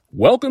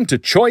Welcome to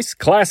Choice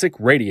Classic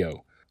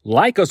Radio.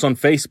 Like us on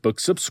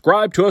Facebook,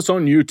 subscribe to us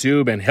on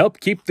YouTube, and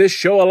help keep this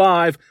show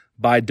alive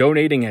by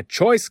donating at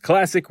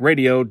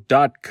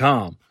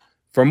choiceclassicradio.com.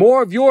 For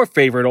more of your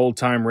favorite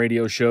old-time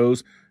radio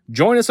shows,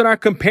 join us on our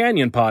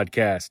companion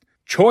podcast,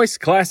 Choice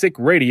Classic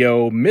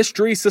Radio,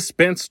 Mystery,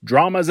 Suspense,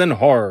 Dramas, and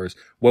Horrors,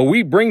 where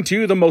we bring to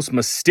you the most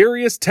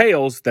mysterious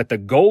tales that the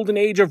golden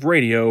age of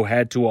radio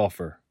had to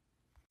offer.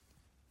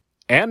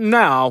 And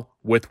now,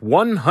 with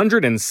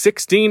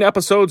 116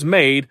 episodes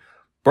made,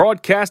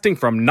 broadcasting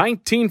from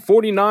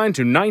 1949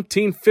 to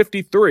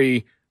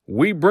 1953,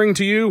 we bring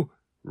to you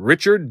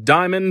Richard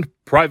Diamond,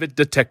 Private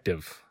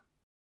Detective.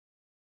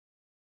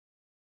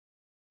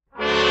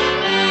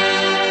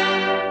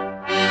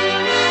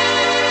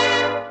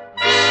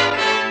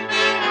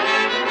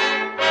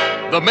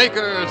 The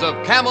makers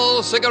of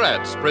Camel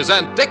cigarettes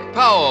present Dick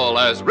Powell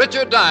as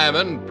Richard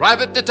Diamond,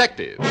 Private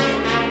Detective.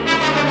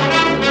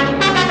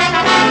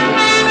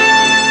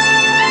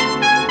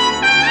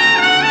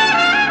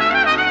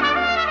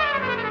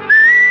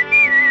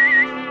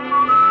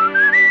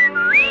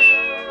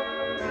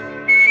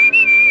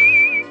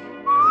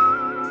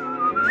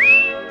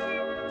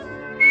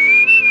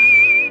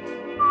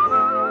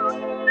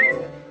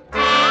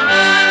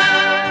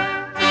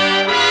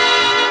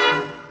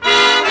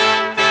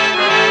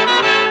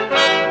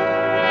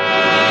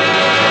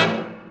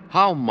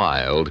 How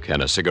mild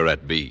can a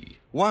cigarette be?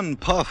 One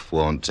puff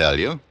won't tell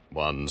you.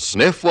 One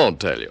sniff won't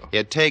tell you.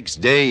 It takes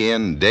day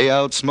in, day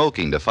out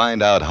smoking to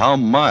find out how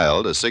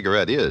mild a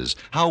cigarette is,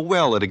 how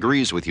well it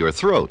agrees with your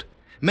throat.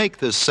 Make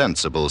the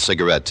sensible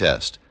cigarette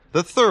test,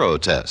 the thorough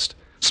test.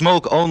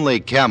 Smoke only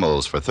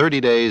Camels for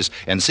 30 days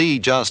and see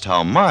just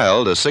how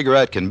mild a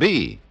cigarette can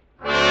be.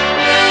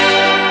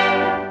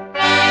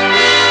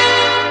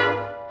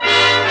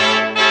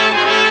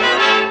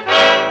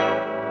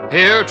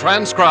 Here,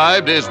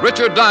 transcribed, is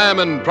Richard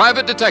Diamond,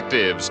 Private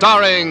Detective,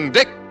 starring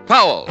Dick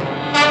Powell.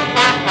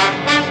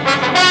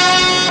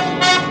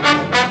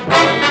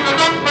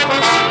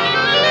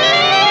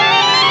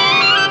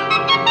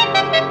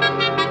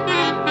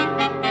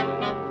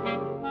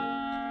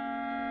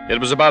 It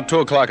was about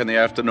 2 o'clock in the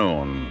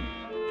afternoon.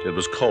 It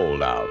was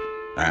cold out,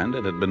 and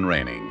it had been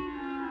raining.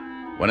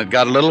 When it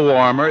got a little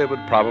warmer, it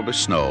would probably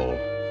snow.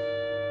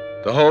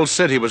 The whole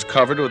city was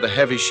covered with a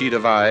heavy sheet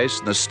of ice,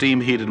 and the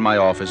steam heat in my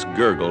office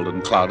gurgled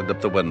and clouded up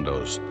the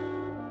windows.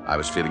 I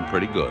was feeling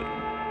pretty good.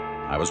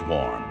 I was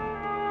warm.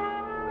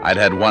 I'd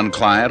had one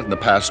client in the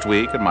past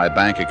week, and my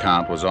bank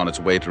account was on its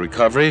way to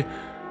recovery,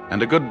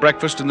 and a good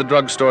breakfast in the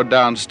drugstore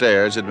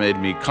downstairs had made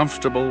me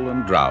comfortable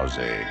and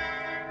drowsy.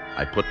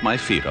 I put my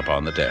feet up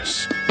on the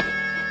desk,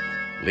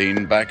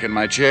 leaned back in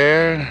my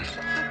chair,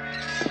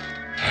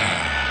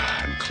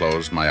 and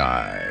closed my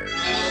eyes.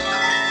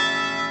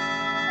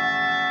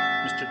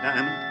 Mr.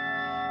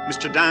 Diamond?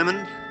 Mr.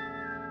 Diamond?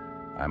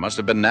 I must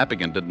have been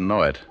napping and didn't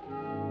know it.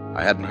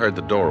 I hadn't heard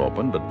the door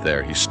open, but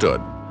there he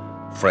stood,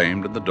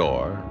 framed in the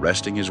door,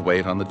 resting his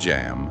weight on the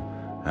jamb,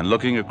 and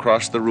looking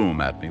across the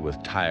room at me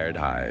with tired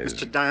eyes.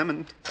 Mr.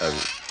 Diamond?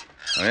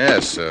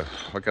 Yes,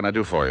 what can I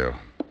do for you?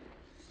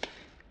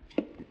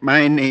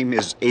 My name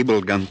is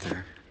Abel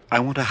Gunther. I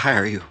want to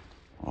hire you.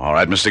 All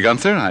right, Mr.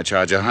 Gunther. I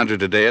charge $100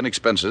 a day in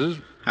expenses.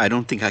 I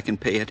don't think I can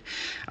pay it.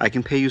 I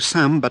can pay you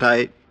some, but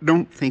I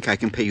don't think I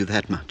can pay you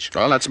that much.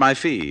 Well, that's my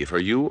fee for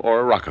you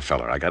or a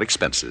Rockefeller. I got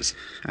expenses.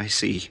 I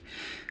see.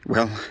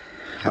 Well,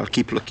 I'll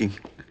keep looking.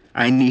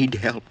 I need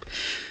help.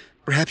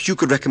 Perhaps you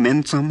could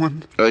recommend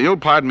someone? You'll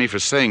pardon me for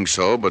saying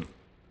so, but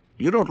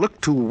you don't look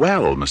too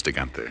well, Mr.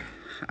 Gunther.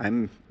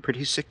 I'm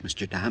pretty sick,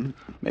 Mr. Diamond.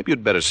 Maybe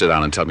you'd better sit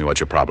down and tell me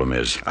what your problem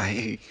is.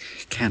 I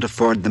can't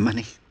afford the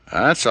money.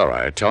 That's all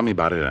right. Tell me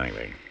about it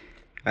anyway.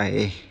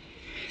 I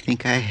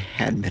think I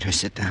had better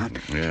sit down.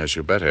 Yes,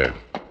 you better.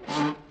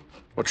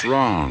 What's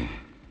wrong?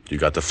 You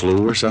got the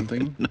flu or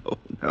something?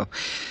 No.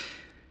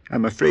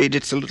 I'm afraid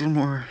it's a little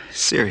more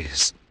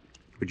serious.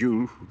 Would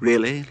you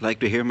really like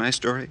to hear my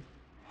story?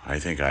 I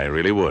think I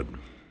really would.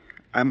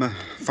 I'm a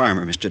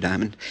farmer, Mr.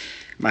 Diamond.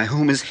 My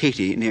home is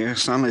Haiti, near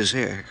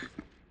Saint-Nazaire.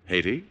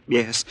 Haiti?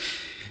 Yes,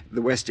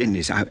 the West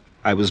Indies.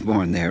 I was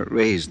born there,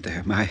 raised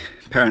there. My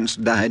parents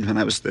died when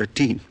I was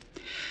 13.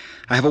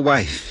 I have a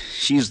wife.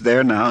 She's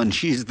there now, and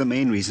she's the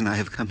main reason I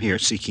have come here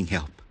seeking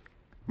help.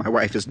 My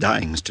wife is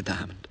dying, Mr.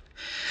 Diamond.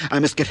 I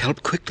must get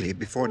help quickly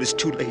before it is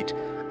too late.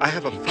 I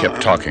have a farm. He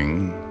kept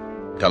talking,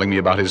 telling me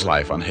about his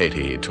life on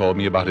Haiti. He told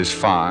me about his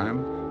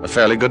farm, a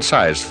fairly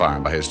good-sized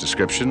farm by his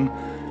description.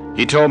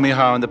 He told me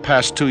how in the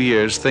past 2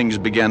 years things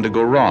began to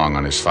go wrong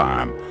on his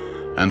farm.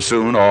 And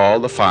soon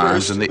all the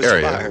farms in the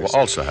area were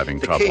also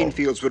having trouble. The cane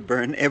fields would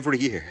burn every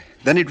year.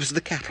 Then it was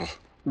the cattle.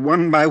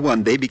 One by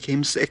one, they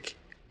became sick.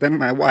 Then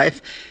my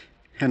wife,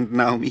 and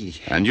now me.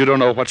 And you don't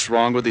know what's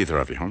wrong with either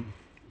of you, huh?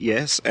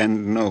 Yes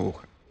and no.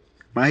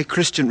 My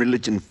Christian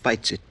religion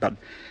fights it, but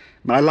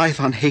my life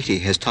on Haiti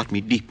has taught me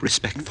deep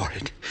respect for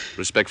it.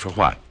 Respect for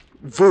what?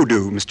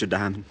 Voodoo, Mr.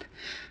 Diamond.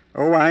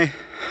 Oh,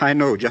 I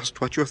know just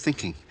what you're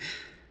thinking.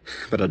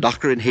 But a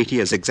doctor in Haiti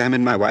has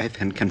examined my wife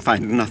and can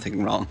find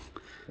nothing wrong.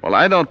 Well,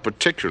 I don't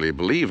particularly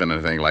believe in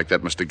anything like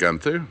that, Mr.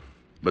 Gunther.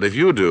 But if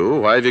you do,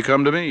 why have you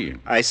come to me?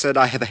 I said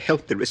I have a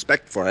healthy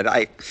respect for it.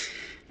 I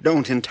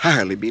don't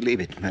entirely believe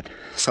it, but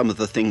some of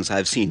the things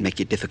I've seen make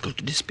it difficult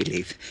to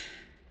disbelieve.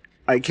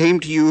 I came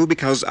to you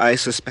because I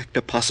suspect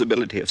a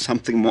possibility of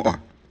something more.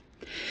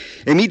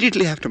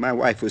 Immediately after my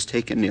wife was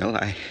taken ill,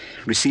 I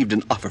received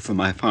an offer for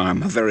my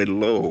farm, a very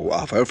low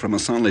offer from a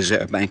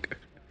Saint-Léger banker.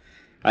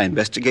 I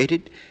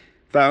investigated,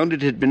 found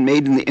it had been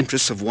made in the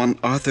interests of one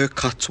Arthur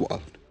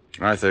Cotswold.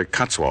 Arthur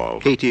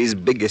Cotswold? Haiti's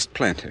biggest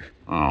planter.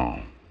 Oh.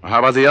 How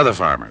about the other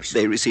farmers?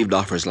 They received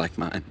offers like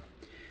mine.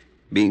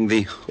 Being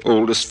the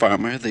oldest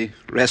farmer, the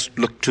rest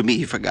looked to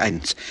me for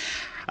guidance.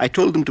 I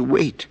told them to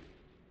wait.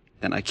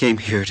 Then I came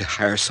here to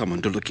hire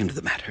someone to look into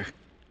the matter.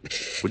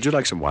 Would you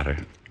like some water?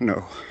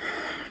 No.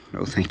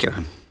 No, thank you.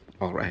 I'm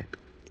all right.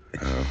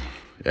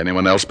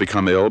 Anyone else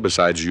become ill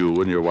besides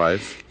you and your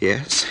wife?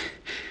 Yes.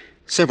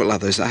 Several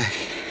others. I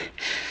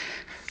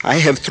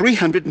have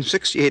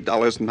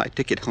 $368 in my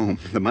ticket home.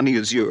 The money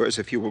is yours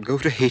if you will go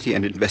to Haiti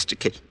and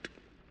investigate.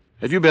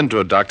 Have you been to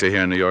a doctor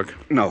here in New York?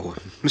 No.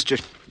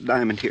 Mr.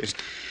 Diamond, here's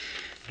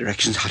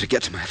directions how to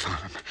get to my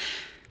farm.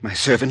 My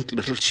servant,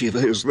 Little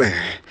Chiva, is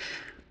there.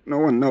 No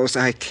one knows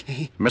I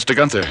came. Mr.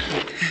 Gunther.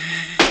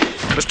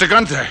 Mr.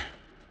 Gunther!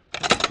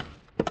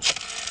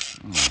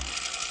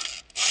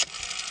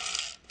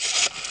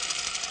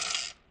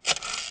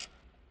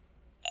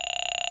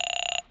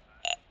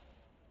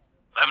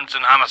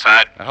 Levinson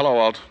Homicide. Hello,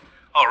 Walt.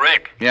 Oh,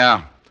 Rick.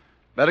 Yeah.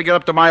 Better get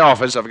up to my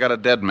office. I've got a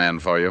dead man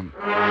for you.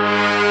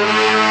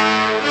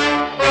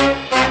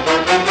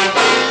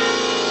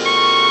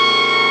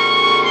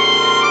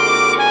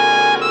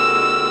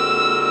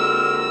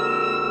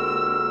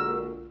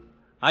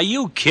 Are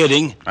you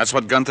kidding? That's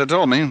what Gunther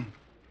told me.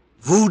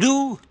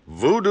 Voodoo?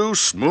 Voodoo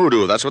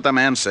smoodoo. That's what the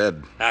man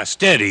said. Now,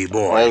 steady,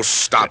 boy. Oh,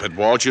 stop it,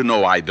 Walt. You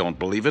know I don't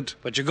believe it.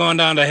 But you're going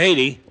down to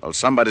Haiti. Well,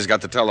 somebody's got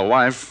to tell the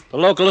wife. The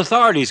local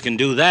authorities can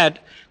do that.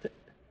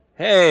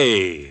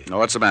 Hey, Oh,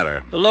 what's the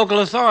matter? the local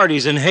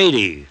authorities in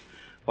Haiti.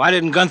 Why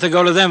didn't Gunther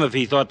go to them if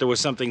he thought there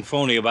was something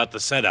phony about the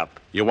setup?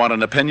 You want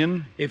an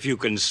opinion? If you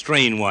can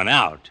strain one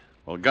out.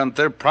 Well,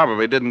 Gunther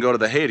probably didn't go to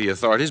the Haiti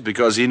authorities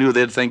because he knew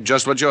they'd think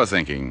just what you're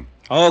thinking.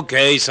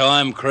 Okay, so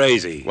I'm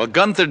crazy. Well,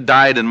 Gunther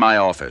died in my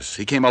office.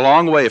 He came a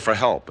long way for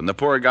help, and the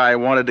poor guy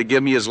wanted to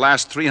give me his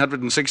last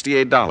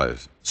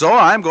 $368. So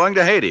I'm going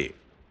to Haiti.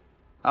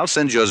 I'll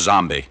send you a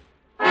zombie.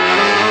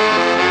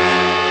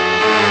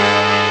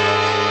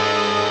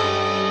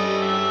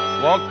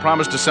 Walt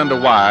promised to send a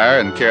wire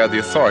in care of the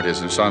authorities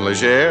in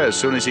Saint-Léger as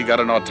soon as he got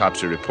an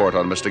autopsy report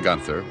on Mr.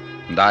 Gunther,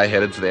 and I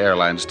headed for the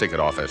airline's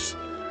ticket office.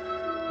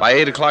 By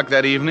 8 o'clock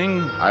that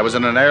evening, I was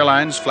in an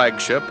airline's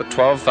flagship at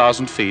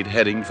 12,000 feet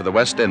heading for the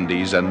West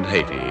Indies and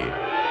Haiti.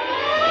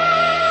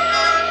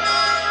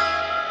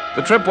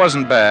 The trip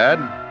wasn't bad.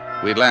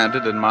 We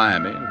landed in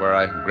Miami, where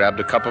I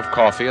grabbed a cup of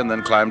coffee and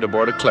then climbed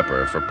aboard a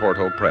clipper for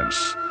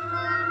Port-au-Prince.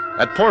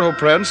 At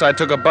Port-au-Prince, I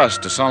took a bus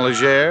to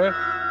Saint-Léger,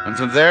 and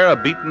from there a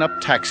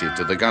beaten-up taxi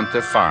to the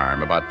Gunther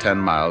farm about 10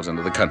 miles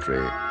into the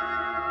country.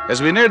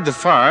 As we neared the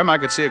farm, I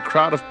could see a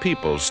crowd of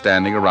people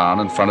standing around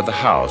in front of the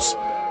house.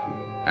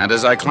 And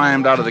as I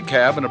climbed out of the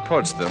cab and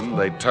approached them,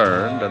 they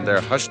turned, and their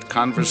hushed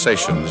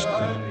conversations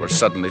were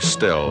suddenly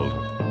stilled.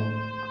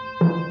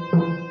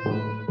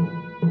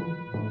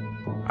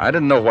 I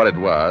didn't know what it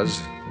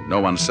was. No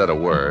one said a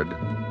word.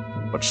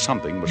 But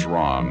something was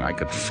wrong. I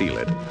could feel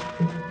it.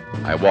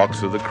 I walked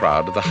through the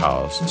crowd to the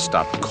house and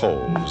stopped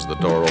cold as the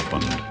door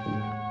opened.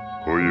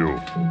 Who are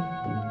you?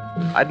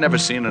 I'd never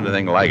seen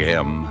anything like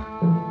him.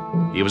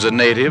 He was a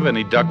native, and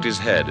he ducked his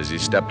head as he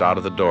stepped out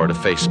of the door to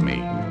face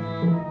me.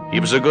 He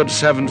was a good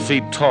 7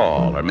 feet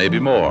tall, or maybe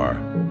more,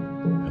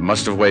 and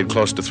must have weighed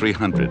close to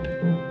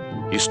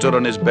 300. He stood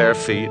on his bare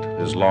feet,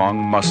 his long,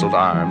 muscled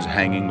arms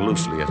hanging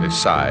loosely at his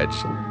sides,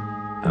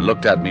 and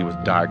looked at me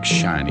with dark,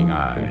 shining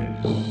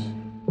eyes.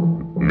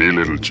 Me,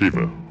 Little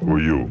Chiva. Who are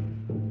you?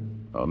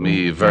 Oh,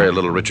 me, very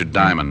little Richard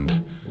Diamond.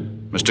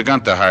 Mr.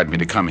 Gunther hired me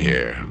to come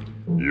here.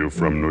 You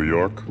from New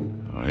York?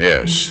 Oh,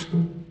 yes.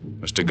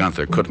 Mr.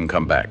 Gunther couldn't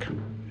come back.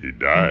 He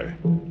died.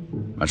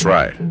 That's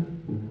right.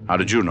 How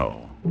did you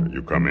know?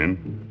 You come in?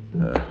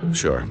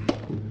 Sure.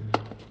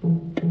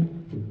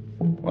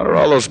 What are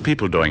all those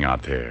people doing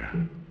out there?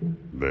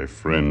 Their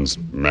friend's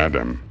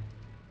madam.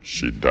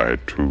 She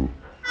died too.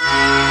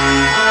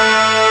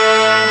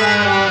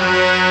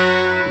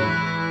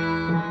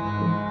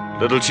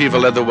 Little Chiva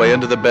led the way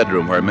into the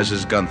bedroom where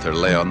Mrs. Gunther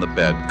lay on the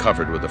bed,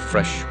 covered with a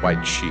fresh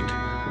white sheet,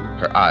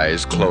 her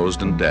eyes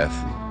closed in death,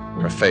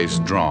 her face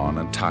drawn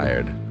and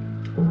tired.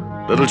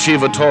 Little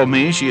Chiva told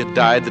me she had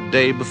died the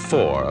day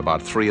before,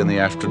 about 3 p.m,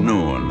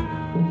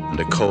 and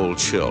a cold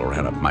chill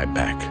ran up my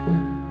back.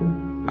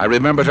 I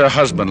remembered her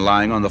husband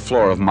lying on the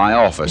floor of my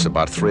office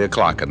about 3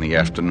 o'clock in the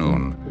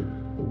afternoon,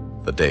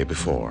 the day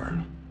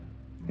before.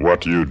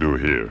 What do you do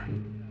here?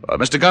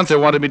 Mr. Gunther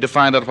wanted me to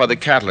find out why the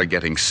cattle are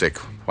getting sick,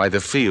 why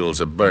the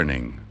fields are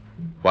burning,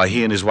 why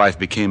he and his wife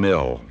became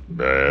ill.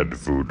 Bad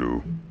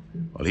voodoo.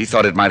 Well, he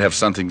thought it might have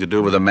something to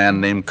do with a man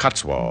named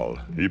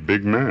Cotswold. He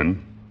big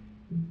man.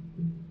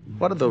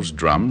 What are those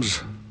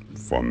drums?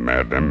 for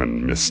Madam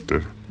and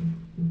Mister.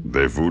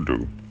 They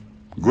voodoo.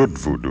 Good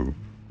voodoo.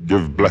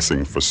 Give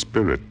blessing for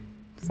spirit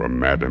for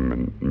Madam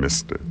and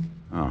Mister.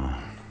 Oh.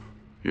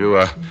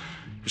 You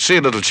see,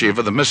 little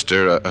Chiva, the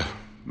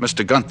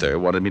Mr. Gunther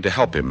wanted me to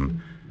help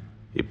him.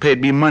 He paid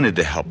me money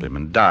to help him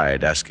and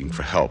died asking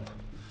for help.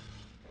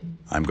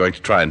 I'm going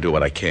to try and do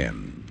what I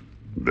can.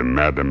 The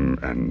Madam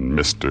and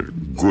Mister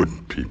good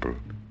people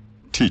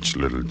teach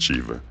little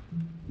Chiva.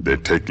 They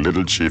take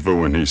little Chiva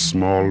when he's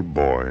small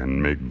boy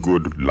and make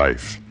good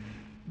life.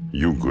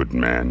 You good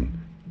man,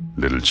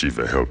 little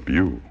Chiva help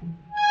you.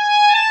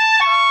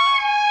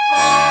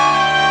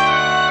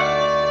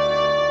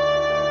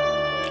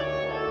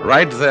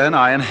 Right then,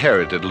 I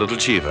inherited little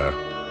Chiva.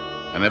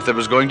 And if there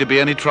was going to be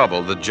any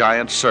trouble, the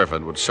giant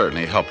servant would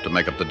certainly help to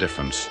make up the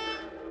difference.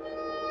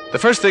 The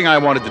first thing I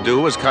wanted to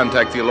do was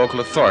contact the local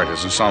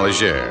authorities in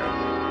Saint-Léger.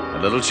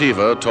 And little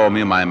Chiva told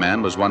me my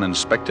man was one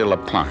Inspector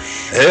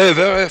Laplanche. A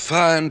very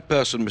fine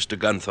person, Mr.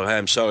 Gunther. I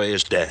am sorry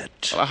he's dead.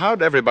 Well,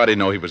 how'd everybody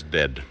know he was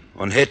dead?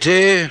 On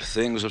Haiti,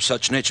 things of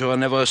such nature are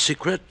never a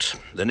secret.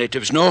 The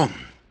natives know.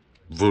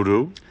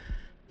 Voodoo?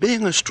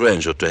 Being a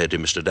stranger to Haiti,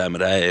 Mr.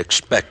 Diamond, I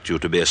expect you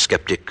to be a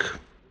skeptic.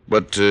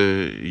 But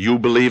you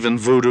believe in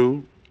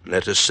voodoo?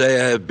 Let us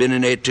say I have been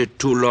in Haiti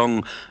too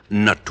long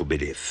not to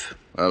believe.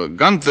 Well,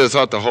 Gunther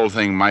thought the whole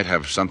thing might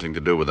have something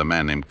to do with a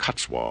man named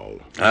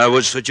Cotswold. I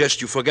would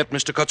suggest you forget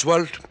Mr.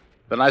 Cotswold.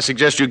 Then I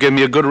suggest you give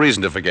me a good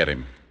reason to forget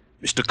him.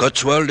 Mr.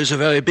 Cotswold is a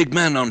very big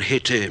man on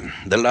Haiti,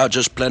 the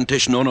largest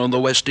plantation owner on the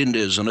West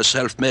Indies, and a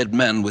self-made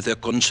man with a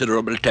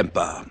considerable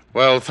temper.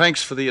 Well,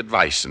 thanks for the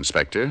advice,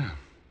 Inspector.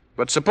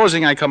 But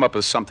supposing I come up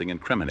with something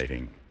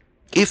incriminating.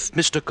 If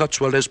Mr.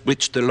 Cotswold has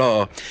breached the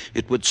law,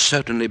 it would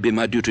certainly be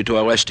my duty to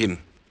arrest him.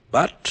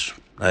 But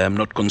I am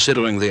not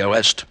considering the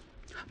arrest.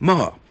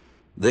 More,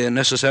 the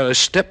necessary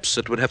steps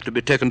that would have to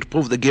be taken to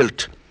prove the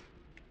guilt.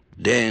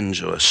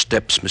 Dangerous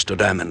steps, Mr.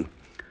 Diamond.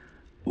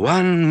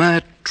 One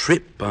might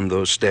trip on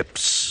those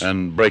steps.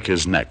 And break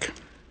his neck.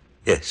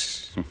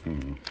 Yes.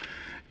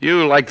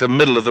 You like the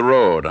middle of the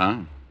road, huh?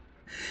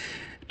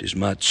 It is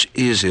much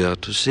easier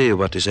to see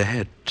what is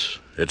ahead.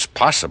 It's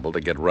possible to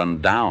get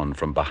run down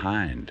from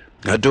behind.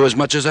 I do as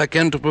much as I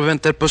can to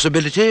prevent that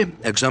possibility.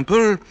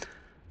 Example,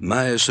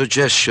 my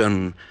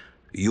suggestion,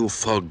 you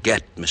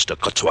forget Mr.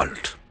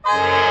 Cotswold.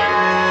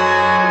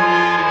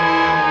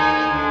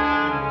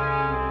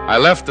 I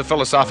left the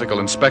philosophical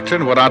inspector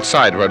and went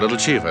outside where little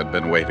Chiva had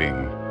been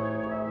waiting.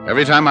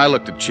 Every time I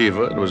looked at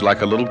Chiva, it was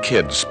like a little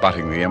kid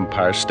spotting the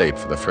Empire State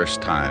for the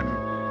first time.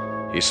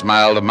 He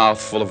smiled a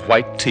mouthful of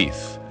white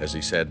teeth as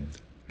he said,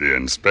 The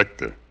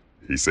inspector,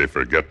 he say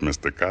forget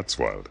Mr.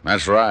 Cotswold.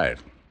 That's right.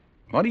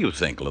 What do you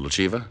think, little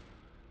Chiva?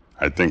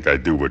 I think I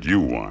do what you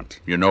want.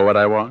 You know what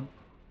I want?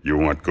 You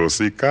want go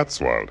see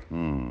Cotswold.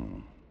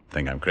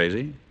 Think I'm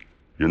crazy?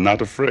 You're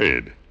not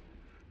afraid.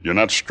 You're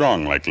not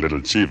strong like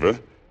little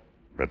Chiva.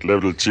 But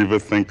little Chiva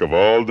think of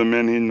all the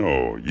men he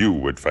know, you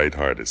would fight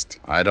hardest.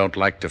 I don't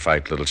like to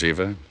fight, little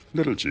Chiva.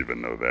 Little Chiva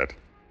know that.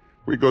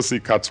 We go see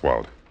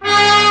Cotswold.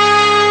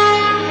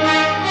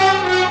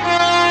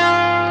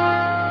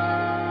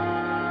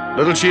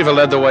 Little Chiva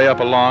led the way up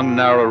a long,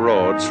 narrow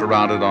road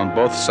surrounded on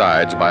both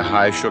sides by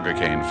high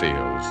sugarcane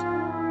fields.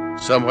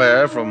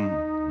 Somewhere from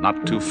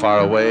not too far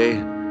away,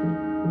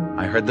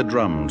 I heard the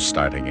drums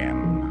start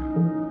again.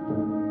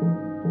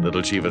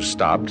 Little Chiva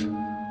stopped,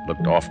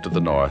 looked off to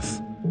the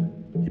north.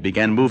 He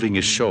began moving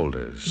his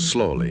shoulders,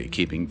 slowly,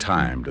 keeping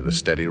time to the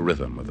steady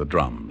rhythm of the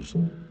drums.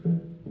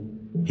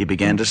 He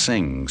began to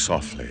sing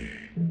softly.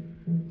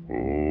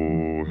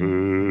 Oh,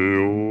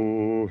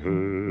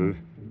 hey,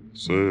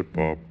 say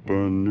Papa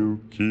nous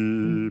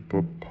keep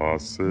a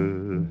passe.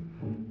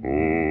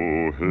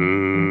 Oh,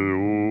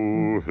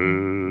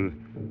 hey,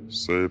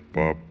 say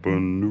Papa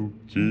nous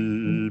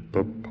keep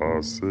a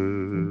passe.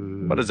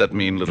 What does that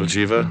mean, little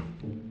Chiva?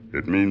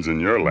 It means in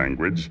your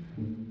language,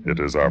 it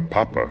is our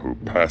Papa who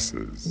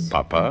passes.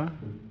 Papa?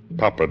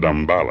 Papa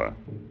Dambala,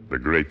 the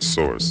great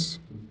source.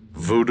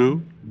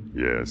 Voodoo?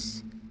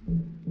 Yes.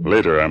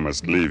 Later I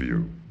must leave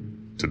you.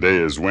 Today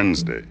is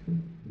Wednesday.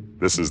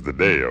 This is the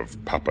day of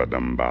Papa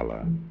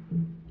Dambala.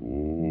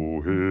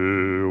 Oh,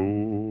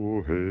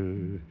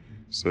 hey,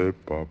 say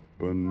Papa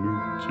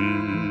nous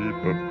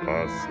keep a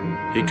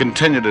passe. He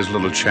continued his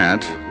little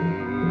chant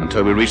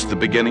until we reached the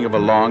beginning of a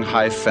long,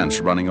 high fence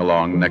running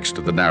along next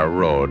to the narrow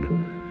road.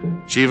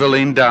 Chiva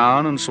leaned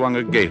down and swung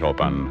a gate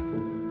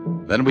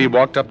open. Then we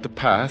walked up the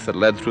path that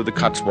led through the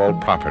Cotswold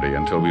property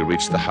until we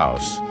reached the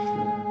house.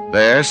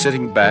 There,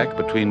 sitting back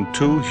between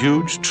two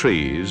huge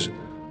trees,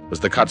 was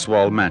the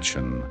Cotswold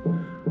mansion.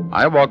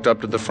 I walked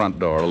up to the front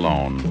door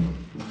alone.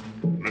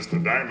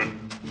 Mr. Diamond,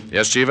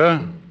 Yes,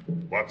 Chiva?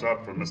 watch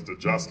out for Mr.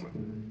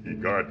 Jocelyn. He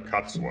guard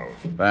Cotswold.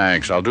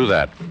 Thanks, I'll do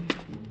that.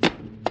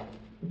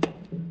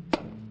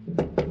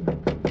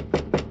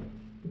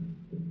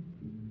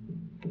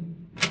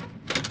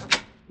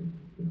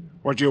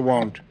 What do you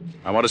want?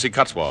 I want to see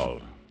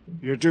Cotswold.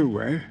 You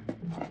do, eh?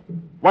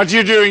 What are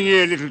you doing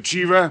here, little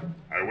Chiva?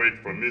 I wait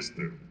for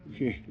Mister.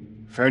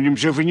 Found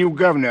himself a new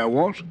governor,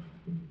 what?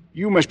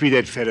 You must be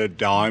that fella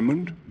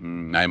Diamond.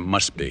 I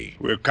must be.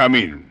 Well, come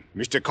in.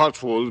 Mr.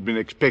 Cotswold's been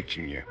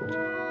expecting you.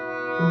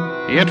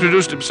 He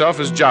introduced himself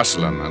as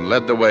Jocelyn and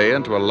led the way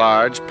into a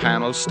large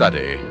panel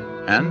study.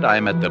 And I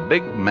met the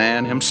big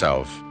man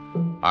himself,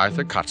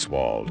 Arthur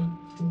Cotswold.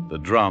 The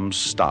drums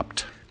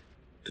stopped.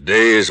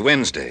 Today is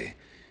Wednesday.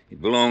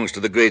 It belongs to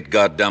the great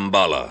god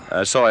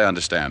Damballa. So I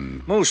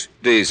understand. Most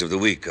days of the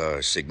week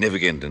are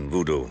significant in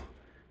voodoo.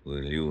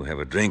 Will you have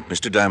a drink,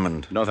 Mr.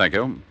 Diamond? No, thank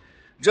you.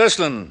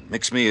 Jocelyn,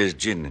 mix me a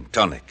gin and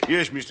tonic.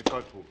 Yes, Mr.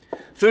 Cotswold.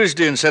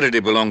 Thursday and Saturday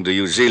belong to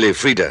Uzile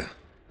Frida,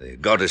 the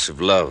goddess of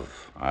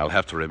love. I'll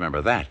have to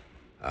remember that.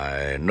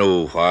 I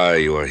know why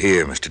you are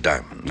here, Mr.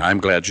 Diamond. I'm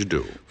glad you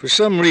do. For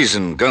some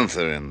reason,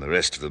 Gunther and the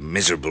rest of the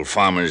miserable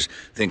farmers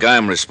think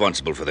I'm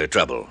responsible for their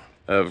trouble.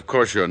 Of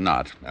course you're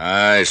not.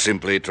 I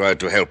simply tried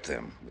to help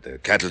them. With their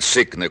cattle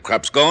sick and their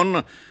crops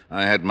gone,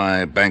 I had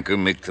my banker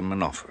make them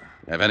an offer.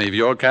 Have any of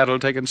your cattle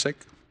taken sick?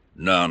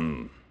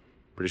 None.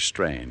 Pretty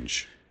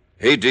strange.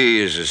 Haiti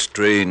is a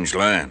strange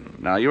land.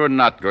 Now, you're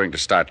not going to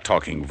start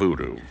talking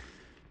voodoo.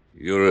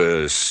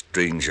 You're a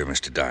stranger,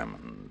 Mr.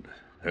 Diamond.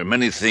 There are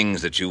many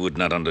things that you would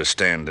not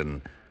understand,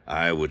 and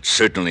I would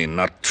certainly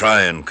not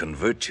try and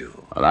convert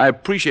you. Well, I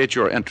appreciate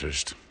your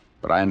interest,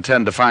 but I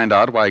intend to find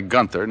out why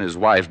Gunther and his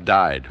wife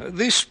died.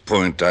 This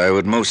point I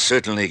would most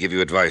certainly give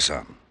you advice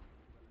on.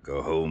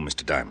 Go home,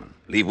 Mr. Diamond.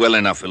 Leave well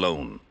enough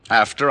alone.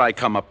 After I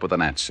come up with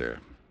an answer.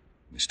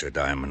 Mr.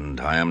 Diamond,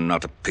 I am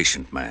not a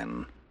patient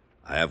man.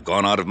 I have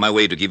gone out of my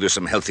way to give you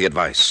some healthy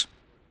advice.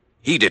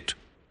 Heed it.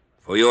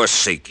 For your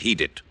sake, heed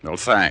it. Well,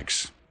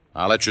 thanks.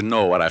 I'll let you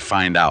know what I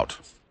find out.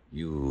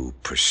 You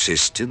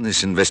persist in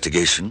this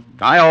investigation?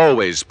 I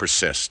always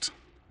persist.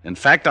 In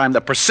fact, I'm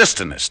the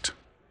persistentist.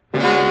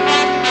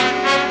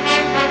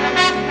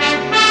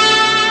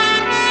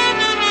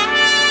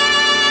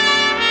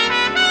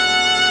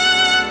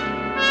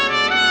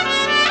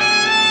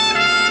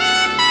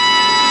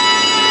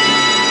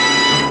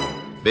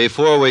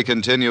 Before we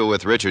continue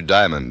with Richard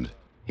Diamond,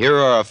 here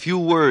are a few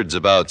words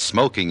about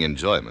smoking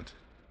enjoyment.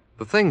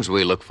 The things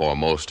we look for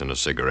most in a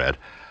cigarette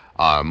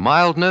are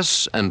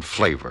mildness and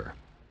flavor.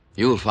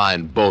 You'll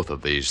find both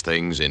of these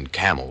things in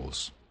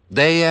Camels,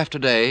 day after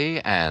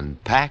day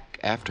and pack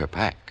after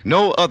pack.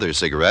 No other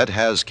cigarette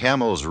has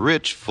Camel's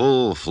rich,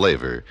 full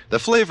flavor, the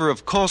flavor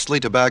of costly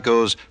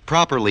tobaccos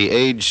properly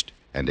aged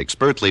and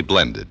expertly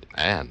blended.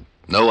 And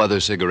no other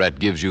cigarette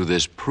gives you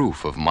this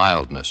proof of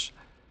mildness.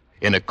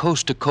 In a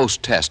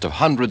coast-to-coast test of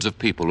hundreds of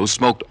people who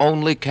smoked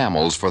only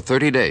Camels for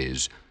 30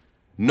 days,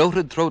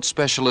 noted throat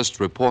specialists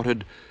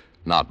reported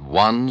not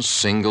one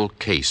single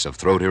case of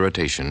throat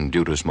irritation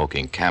due to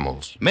smoking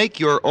Camels. Make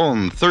your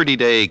own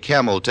 30-day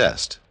Camel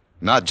test.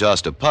 Not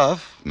just a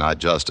puff, not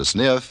just a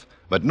sniff,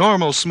 but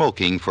normal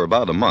smoking for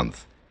about a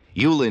month.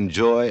 You'll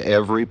enjoy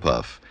every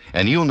puff,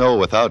 and you'll know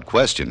without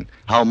question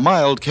how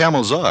mild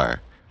Camels are,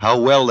 how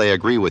well they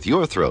agree with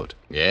your throat.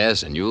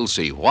 Yes, and you'll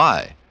see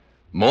why.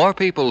 More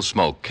people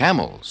smoke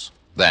Camels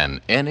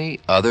than any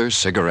other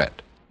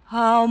cigarette.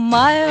 How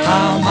mild,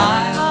 how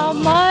mild, how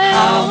mild,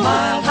 how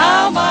mild,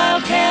 how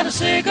mild can a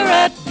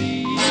cigarette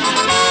be?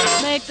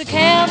 Make the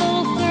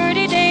Camel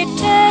 30-day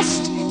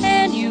test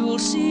and you'll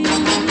see.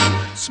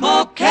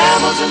 Smoke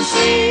Camels and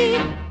see.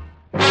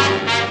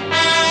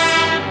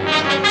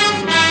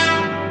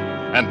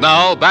 And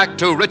now, back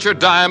to Richard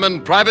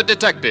Diamond, Private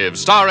Detective,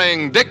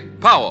 starring Dick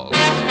Powell.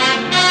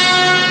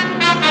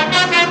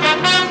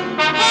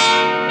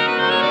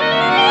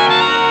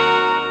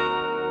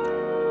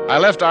 I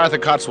left Arthur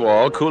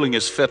Cotswold cooling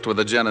his fit with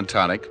a gin and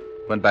tonic,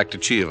 went back to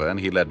Chiva, and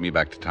he led me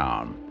back to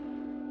town.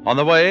 On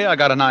the way, I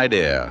got an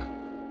idea.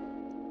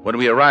 When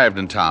we arrived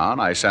in town,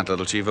 I sent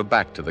little Chiva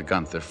back to the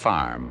Gunther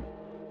farm.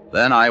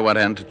 Then I went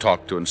in to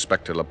talk to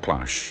Inspector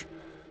LaPlanche.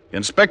 The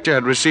inspector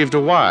had received a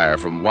wire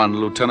from one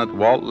Lieutenant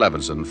Walt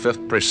Levinson,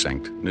 5th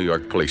Precinct, New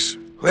York Police.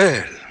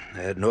 Well, I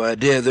had no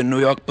idea the New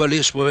York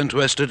police were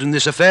interested in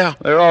this affair.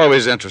 They're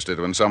always interested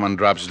when someone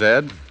drops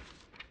dead.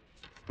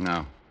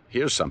 Now,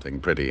 here's something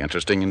pretty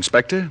interesting,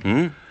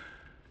 Inspector.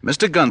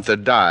 Mr. Gunther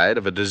died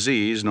of a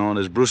disease known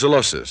as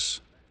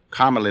brucellosis,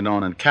 commonly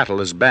known in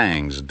cattle as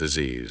Bang's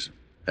disease.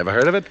 Ever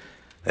heard of it?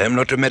 I am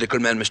not a medical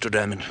man, Mr.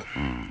 Diamond.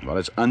 Well,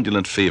 it's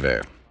undulant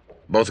fever.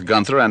 Both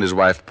Gunther and his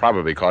wife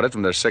probably caught it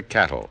from their sick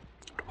cattle.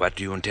 What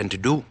do you intend to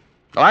do?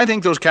 Well, I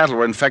think those cattle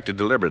were infected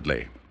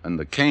deliberately, and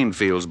the cane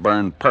fields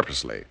burned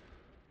purposely.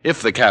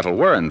 If the cattle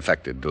were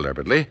infected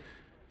deliberately,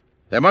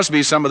 there must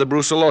be some of the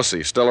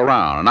brucellosis still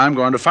around, and I'm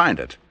going to find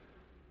it.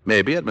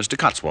 Maybe at Mr.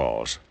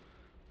 Cotswold's.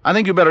 I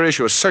think you better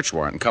issue a search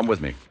warrant and come with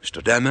me.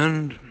 Mr.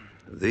 Diamond,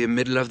 the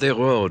middle of the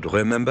road,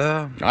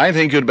 remember? I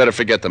think you'd better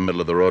forget the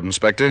middle of the road,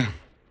 Inspector.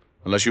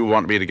 Unless you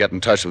want me to get in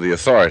touch with the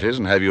authorities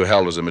and have you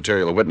held as a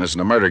material witness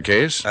in a murder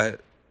case. I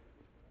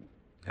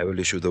will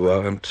issue the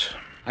warrant.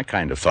 I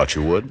kind of thought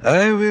you would.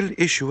 I will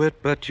issue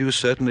it, but you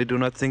certainly do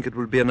not think it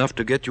will be enough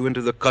to get you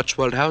into the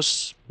Cotswold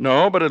house?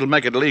 No, but it'll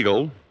make it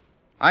legal.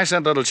 I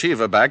sent little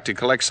Chiva back to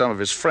collect some of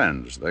his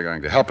friends. They're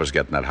going to help us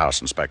get in that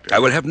house, Inspector. I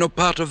will have no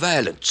part of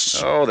violence.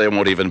 Oh, they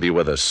won't even be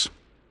with us.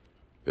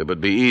 It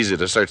would be easy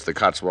to search the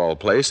Cotswold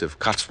place if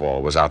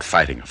Cotswold was out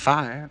fighting a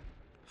fire.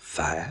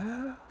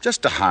 Fire?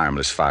 Just a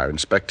harmless fire,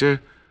 Inspector.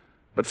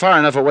 But far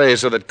enough away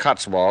so that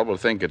Cotswold will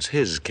think it's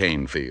his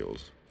cane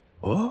fields.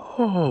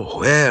 Oh,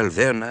 well,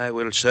 then I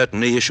will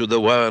certainly issue the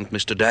warrant,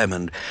 Mr.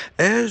 Diamond.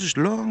 As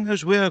long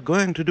as we are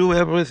going to do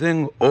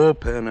everything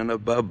open and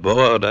above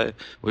board, I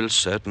will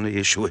certainly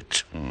issue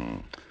it.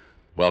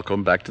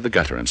 Welcome back to the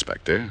gutter,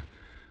 Inspector.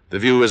 The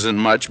view isn't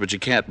much, but you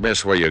can't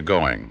miss where you're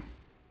going.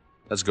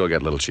 Let's go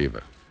get Little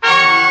Cheever.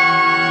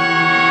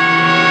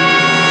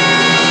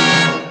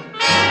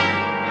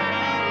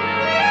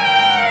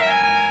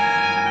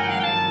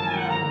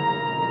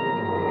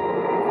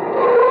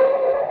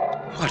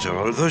 What are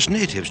all those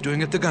natives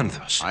doing at the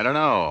Gunthers? I don't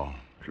know.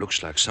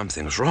 Looks like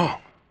something's wrong.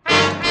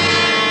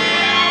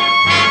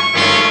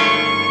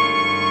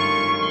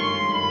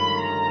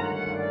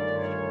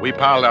 We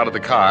piled out of the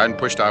car and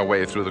pushed our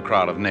way through the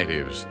crowd of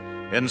natives.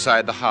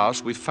 Inside the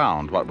house, we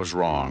found what was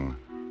wrong.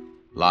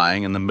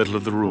 Lying in the middle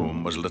of the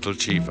room was Little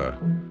Cheever.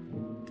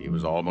 He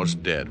was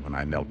almost dead when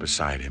I knelt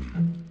beside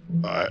him.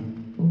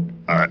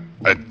 I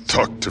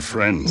talked to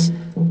friends.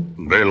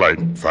 They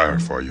light fire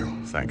for you.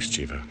 Thanks,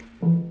 Cheever.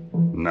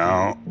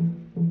 Now,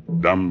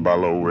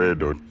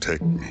 Dambalawedo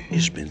take me.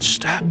 He's been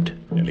stabbed.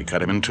 Nearly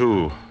cut him in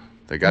two.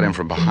 They got him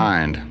from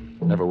behind.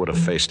 Never would have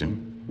faced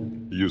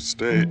him. You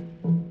stay.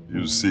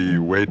 You see,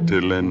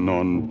 waitelen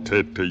on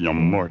tete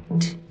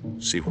yamort.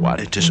 See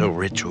what? It is a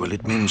ritual.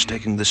 It means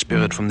taking the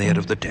spirit from the head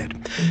of the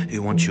dead. He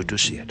wants you to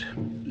see it.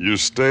 You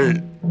stay.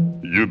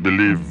 You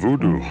believe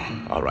voodoo.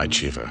 All right,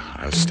 Cheever.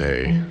 I'll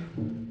stay.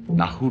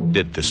 Now, who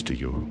did this to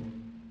you?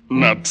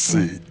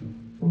 Nazi.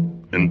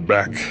 In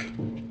back.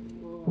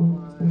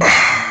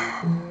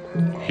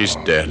 He's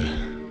dead.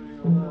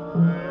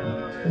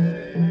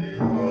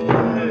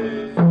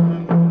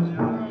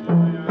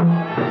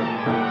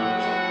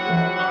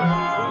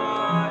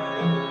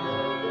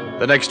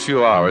 The next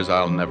few hours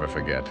I'll never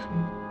forget.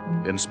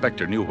 The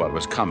inspector knew what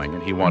was coming,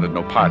 and he wanted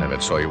no part of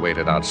it, so he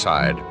waited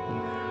outside.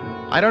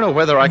 I don't know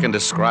whether I can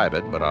describe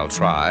it, but I'll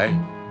try.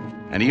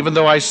 And even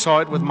though I saw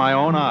it with my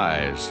own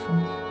eyes,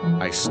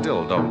 I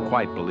still don't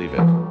quite believe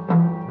it.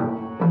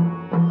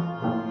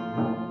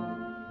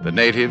 The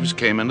natives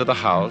came into the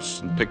house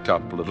and picked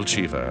up Little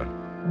Cheever.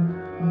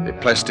 They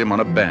placed him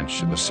on a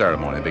bench, and the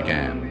ceremony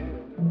began.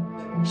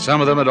 Some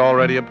of them had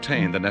already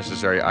obtained the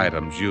necessary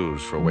items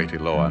used for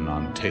Waitiloan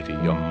on Tete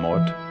Yum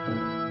Mort.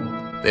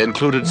 They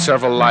included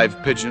several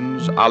live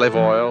pigeons, olive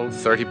oil,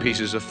 30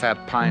 pieces of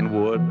fat pine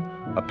wood,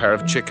 a pair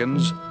of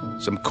chickens,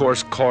 some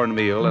coarse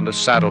cornmeal, and a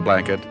saddle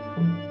blanket,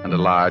 and a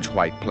large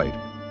white plate.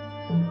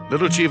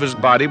 Little Cheever's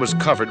body was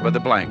covered by the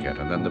blanket,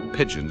 and then the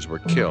pigeons were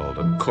killed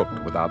and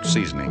cooked without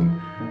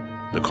seasoning.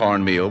 The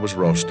cornmeal was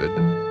roasted,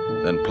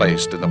 then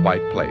placed in the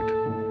white plate.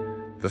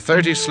 The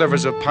 30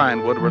 slivers of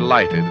pine wood were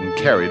lighted and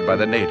carried by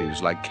the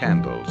natives like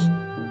candles.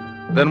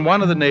 Then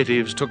one of the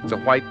natives took the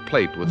white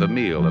plate with the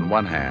meal in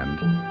one hand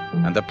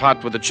and the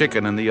pot with the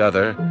chicken in the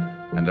other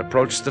and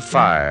approached the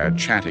fire,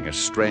 chanting a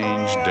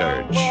strange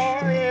dirge.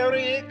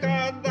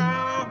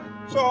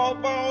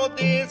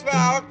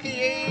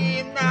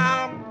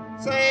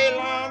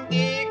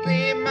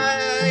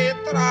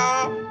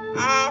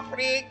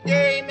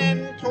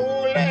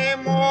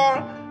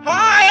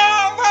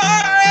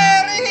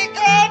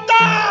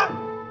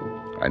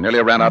 I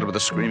nearly ran out with the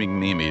screaming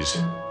Mimis.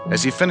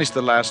 As he finished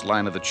the last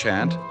line of the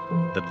chant,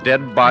 the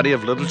dead body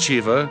of Little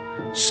Cheever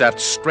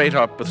sat straight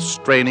up with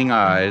straining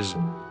eyes,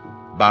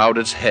 bowed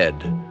its head,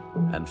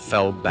 and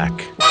fell back.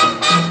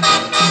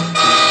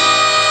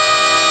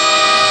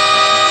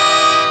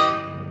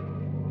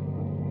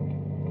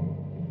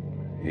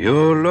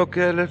 You look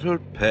a little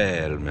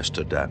pale,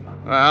 Mr.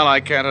 Diamond. Well,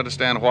 I can't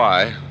understand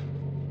why.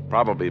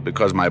 Probably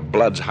because my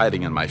blood's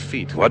hiding in my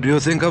feet. What do you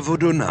think of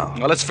voodoo now?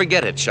 Well, let's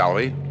forget it, shall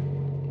we?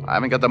 I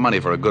haven't got the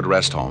money for a good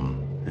rest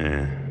home.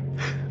 Yeah.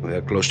 We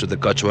are close to the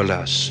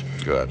Cotswolds.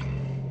 Good.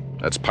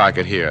 Let's park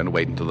it here and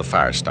wait until the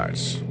fire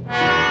starts.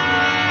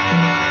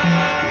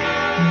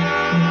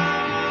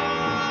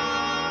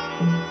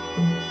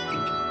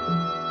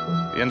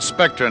 The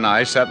inspector and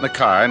I sat in the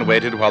car and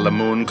waited while the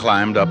moon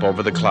climbed up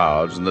over the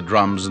clouds and the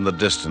drums in the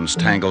distance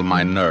tangled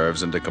my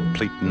nerves into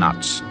complete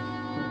knots.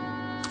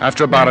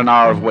 After about an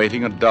hour of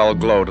waiting, a dull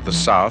glow to the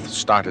south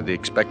started the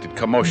expected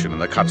commotion in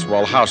the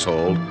Cotswold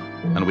household,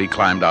 and we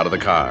climbed out of the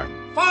car.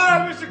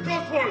 Fire, Mr.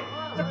 Cotswold!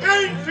 The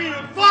cane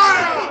field!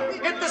 Fire!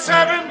 Get the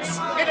servants!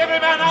 Get every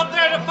man out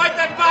there to fight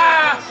that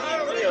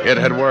fire! It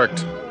had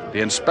worked. The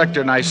inspector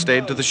and I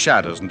stayed to the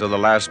shadows until the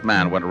last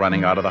man went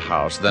running out of the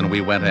house. Then we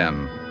went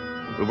in.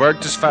 We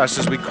worked as fast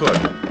as we could.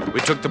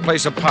 We took the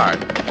place apart.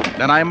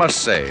 Then I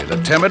must say,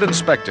 the timid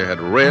inspector had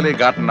really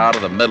gotten out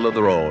of the middle of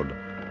the road.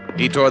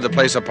 He tore the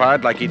place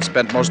apart like he'd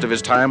spent most of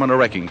his time on a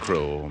wrecking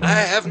crew. I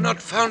have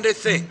not found a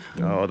thing.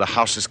 Oh, the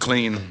house is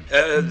clean.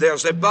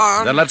 There's a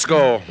barn. Then let's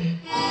go.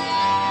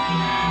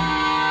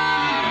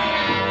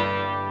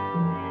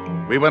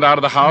 We went out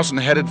of the house and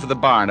headed for the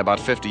barn about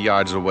 50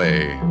 yards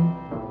away.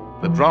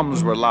 The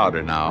drums were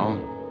louder now,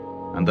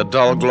 and the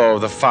dull glow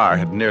of the fire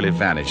had nearly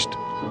vanished.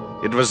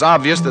 It was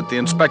obvious that the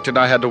inspector and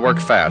I had to work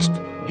fast.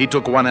 He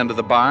took one end of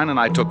the barn, and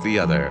I took the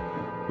other.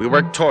 We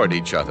worked toward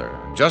each other.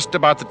 Just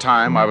about the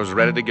time I was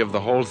ready to give the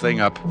whole thing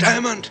up.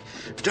 Diamond!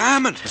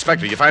 Diamond!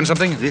 Inspector, you find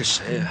something? This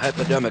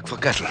hypodermic for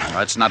cattle.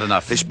 That's not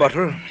enough. This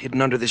bottle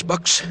hidden under this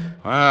box.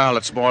 Well,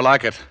 it's more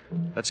like it.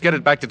 Let's get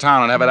it back to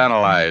town and have it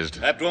analyzed.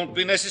 That won't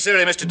be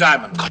necessary, Mr.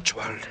 Diamond.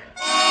 Cotswold.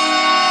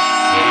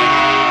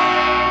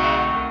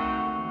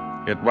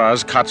 It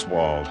was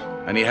Cotswold,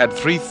 and he had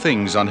 3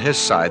 things on his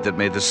side that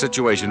made the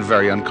situation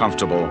very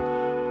uncomfortable.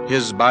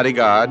 His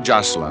bodyguard,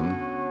 Jocelyn,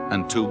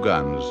 and 2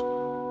 guns.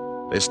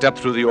 They stepped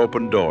through the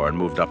open door and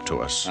moved up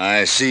to us.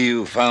 I see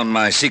you found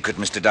my secret,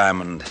 Mr.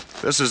 Diamond.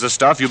 This is the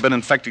stuff you've been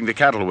infecting the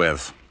cattle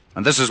with.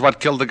 And this is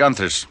what killed the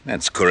Gunthers.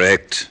 That's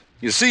correct.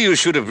 You see, you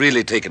should have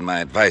really taken my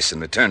advice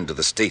and returned to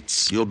the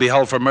States. You'll be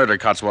held for murder,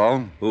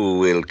 Cotswold. Who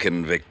will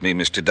convict me,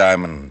 Mr.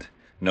 Diamond?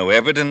 No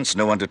evidence,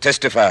 no one to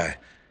testify.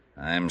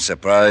 I'm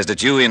surprised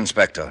at you,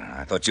 Inspector.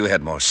 I thought you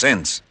had more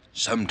sense.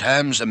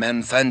 Sometimes a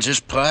man finds his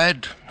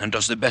pride and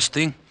does the best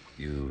thing.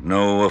 You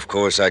know, of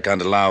course, I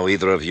can't allow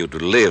either of you to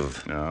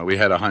live. We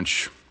had a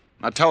hunch.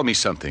 Now tell me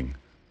something.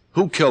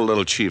 Who killed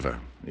little Cheever?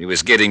 He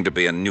was getting to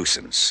be a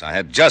nuisance. I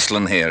had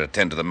Jocelyn here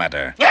attend to the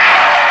matter.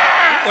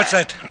 What's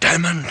that?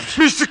 Diamond.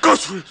 Mr.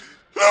 Cotswold,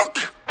 look!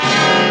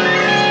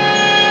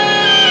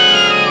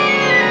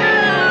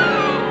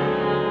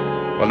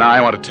 Well, now,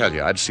 I want to tell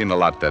you, I'd seen a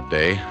lot that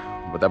day,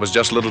 but that was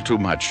just a little too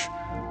much.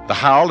 The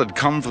howl had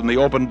come from the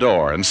open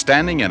door, and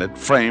standing in it,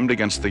 framed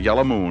against the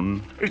yellow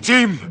moon... It's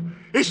him!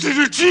 It's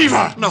little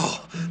Cheever!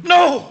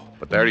 No!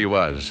 But there he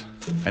was,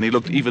 and he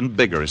looked even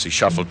bigger as he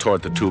shuffled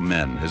toward the 2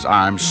 men, his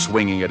arms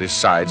swinging at his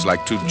sides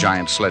like 2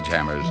 giant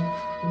sledgehammers.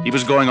 He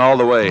was going all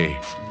the way.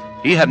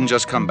 He hadn't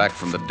just come back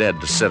from the dead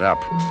to sit up.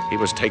 He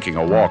was taking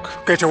a walk.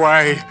 Get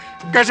away!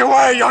 Get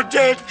away! You're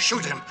dead!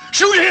 Shoot him!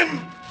 Shoot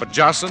him! But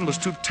Jocelyn was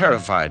too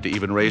terrified to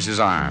even raise his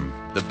arm.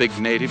 The big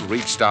native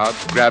reached out,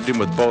 grabbed him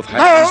with both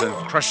hands, and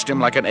crushed him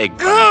like an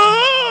eggplant.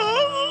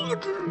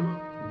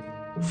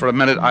 For a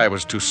minute, I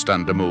was too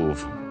stunned to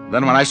move.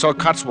 Then when I saw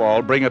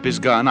Cotswold bring up his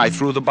gun, I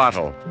threw the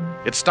bottle.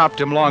 It stopped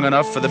him long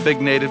enough for the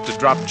big native to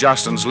drop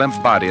Jocelyn's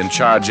limp body and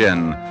charge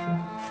in.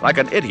 Like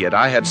an idiot,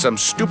 I had some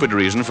stupid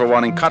reason for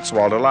wanting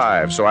Cotswold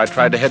alive, so I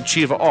tried to head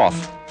Cheever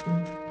off.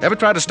 Ever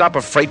try to stop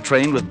a freight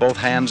train with both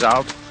hands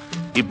out?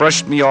 He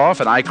brushed me off,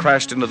 and I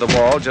crashed into the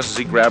wall just as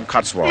he grabbed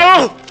Cotswold.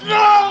 No!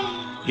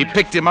 No! He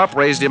picked him up,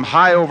 raised him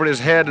high over his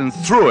head, and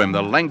threw him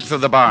the length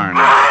of the barn.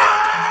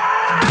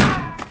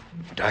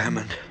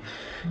 Diamond,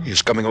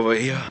 he's coming over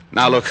here.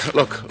 Now,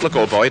 look,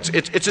 old boy.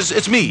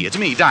 It's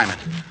me, Diamond.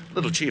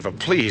 Little Cheever,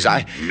 please,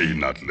 Me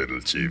not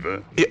little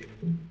Cheever.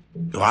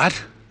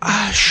 What?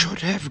 I should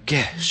have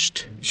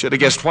guessed. Should have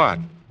guessed what?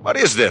 What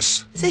is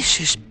this? This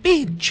is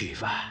Big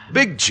Cheever.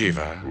 Big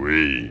Cheever?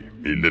 Me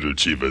little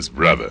Cheever's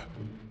brother.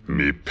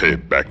 Me pay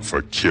back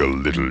for kill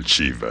little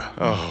Cheever.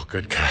 Oh,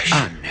 good gosh.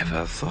 I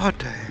never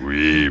thought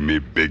Me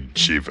Big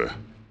Cheever.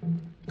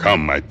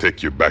 Come, I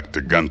take you back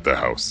to Gunther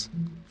house.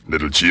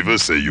 Little Cheever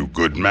say you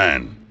good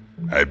man.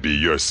 I be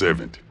your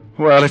servant.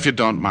 Well, if you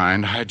don't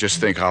mind, I just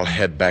think I'll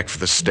head back for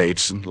the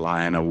States and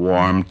lie in a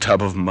warm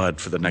tub of mud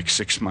for the next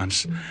 6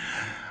 months.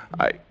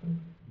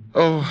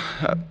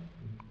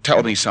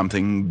 Tell me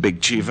something,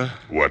 Big Cheever.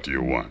 What do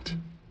you want?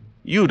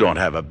 You don't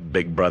have a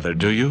big brother,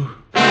 do you?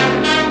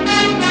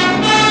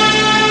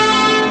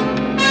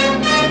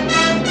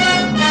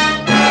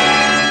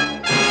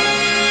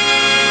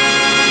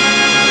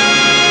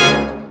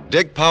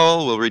 Dick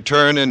Powell will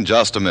return in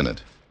just a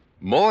minute.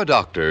 More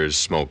doctors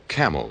smoke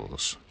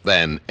Camels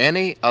than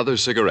any other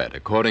cigarette,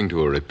 according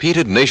to a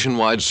repeated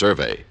nationwide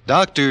survey.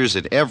 Doctors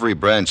in every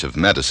branch of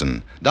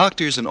medicine,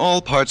 doctors in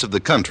all parts of the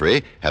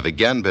country, have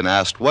again been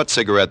asked what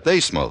cigarette they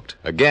smoked.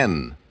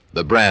 Again,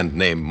 the brand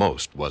named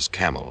most was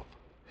Camel.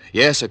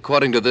 Yes,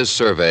 according to this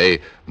survey,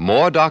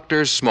 more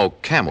doctors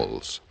smoke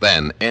Camels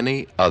than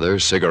any other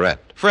cigarette.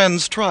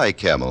 Friends, try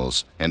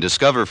Camels and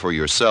discover for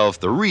yourself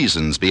the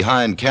reasons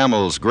behind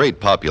Camel's great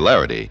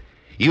popularity.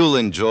 You'll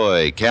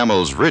enjoy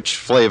Camel's rich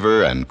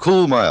flavor and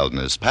cool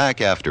mildness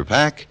pack after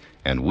pack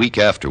and week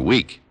after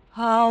week.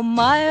 How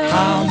mild,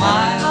 how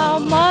mild, how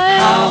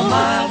mild, how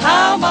mild,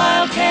 how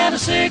mild can a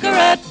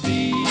cigarette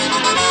be?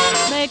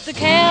 Make the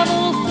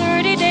Camel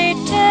 30-day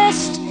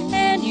test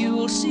and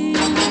you'll see.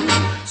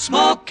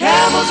 Smoke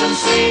Camels and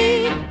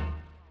see.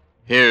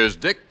 Here's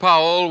Dick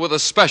Powell with a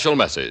special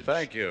message.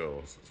 Thank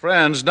you.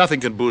 Friends,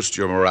 nothing can boost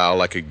your morale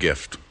like a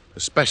gift,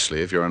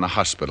 especially if you're in a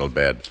hospital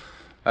bed.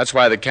 That's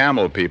why the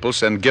Camel people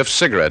send gift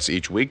cigarettes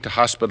each week to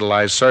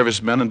hospitalized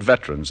servicemen and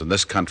veterans in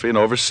this country and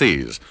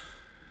overseas.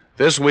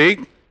 This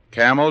week,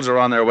 Camels are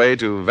on their way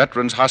to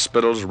Veterans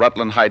Hospitals,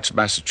 Rutland Heights,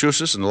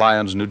 Massachusetts, and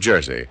Lyons, New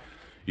Jersey,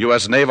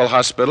 U.S. Naval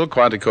Hospital,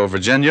 Quantico,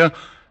 Virginia,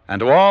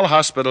 and to all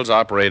hospitals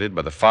operated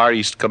by the Far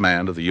East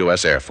Command of the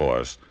U.S. Air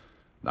Force.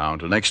 Now,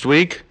 until next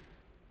week,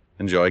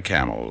 enjoy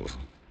Camels.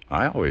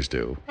 I always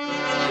do.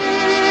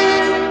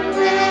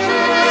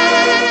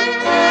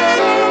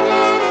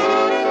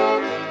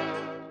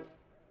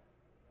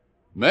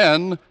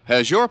 Men,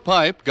 has your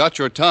pipe got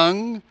your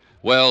tongue?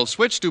 Well,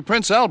 switch to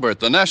Prince Albert,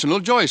 the National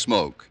Joy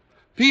Smoke.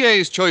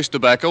 PA's Choice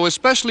Tobacco is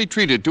specially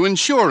treated to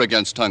ensure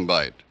against tongue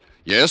bite.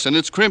 Yes, and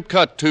it's crimp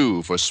cut,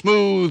 too, for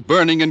smooth,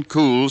 burning, and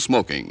cool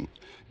smoking.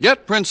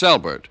 Get Prince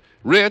Albert,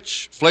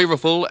 rich,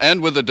 flavorful,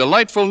 and with a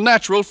delightful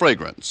natural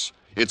fragrance.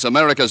 It's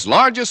America's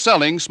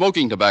largest-selling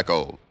smoking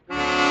tobacco.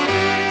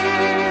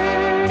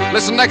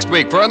 Listen next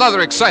week for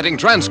another exciting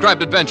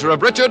transcribed adventure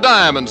of Richard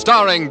Diamond,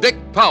 starring Dick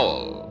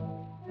Powell.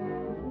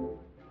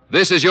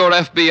 This is Your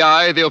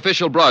FBI, the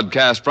official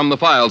broadcast from the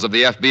files of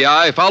the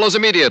FBI, follows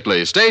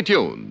immediately. Stay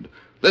tuned.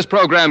 This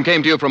program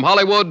came to you from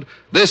Hollywood.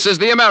 This is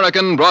the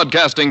American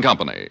Broadcasting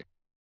Company.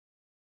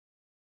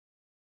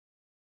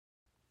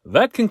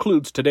 That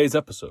concludes today's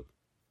episode.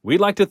 We'd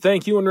like to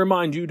thank you and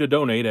remind you to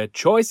donate at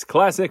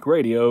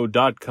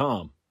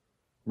choiceclassicradio.com.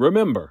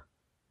 Remember,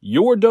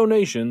 your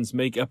donations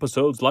make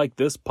episodes like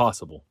this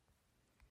possible.